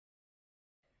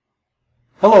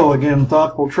Hello again,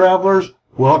 thoughtful travelers.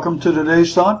 Welcome to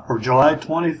today's thought for July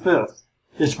 25th.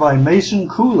 It's by Mason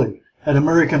Cooley, an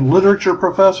American literature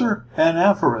professor and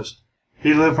aphorist.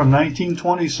 He lived from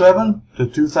 1927 to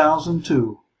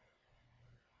 2002.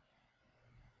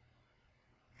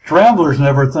 Travelers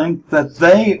never think that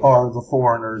they are the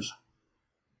foreigners.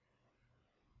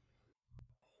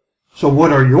 So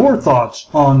what are your thoughts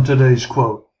on today's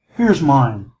quote? Here's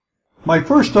mine. My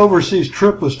first overseas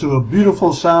trip was to a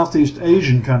beautiful Southeast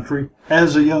Asian country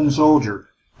as a young soldier.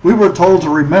 We were told to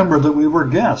remember that we were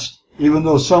guests, even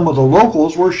though some of the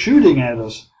locals were shooting at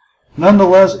us.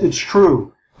 Nonetheless, it's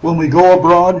true. When we go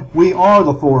abroad, we are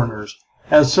the foreigners.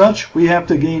 As such, we have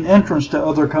to gain entrance to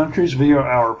other countries via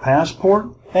our passport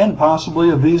and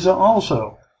possibly a visa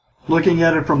also. Looking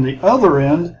at it from the other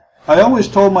end, I always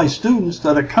told my students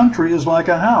that a country is like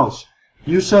a house.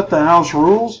 You set the house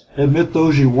rules, admit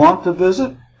those you want to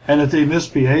visit, and if they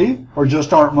misbehave or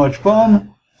just aren't much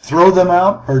fun, throw them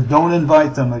out or don't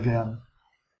invite them again.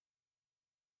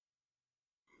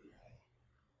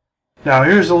 Now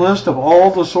here's a list of all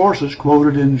the sources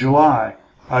quoted in July.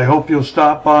 I hope you'll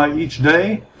stop by each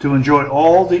day to enjoy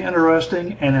all the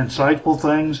interesting and insightful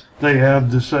things they have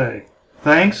to say.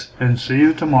 Thanks, and see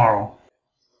you tomorrow.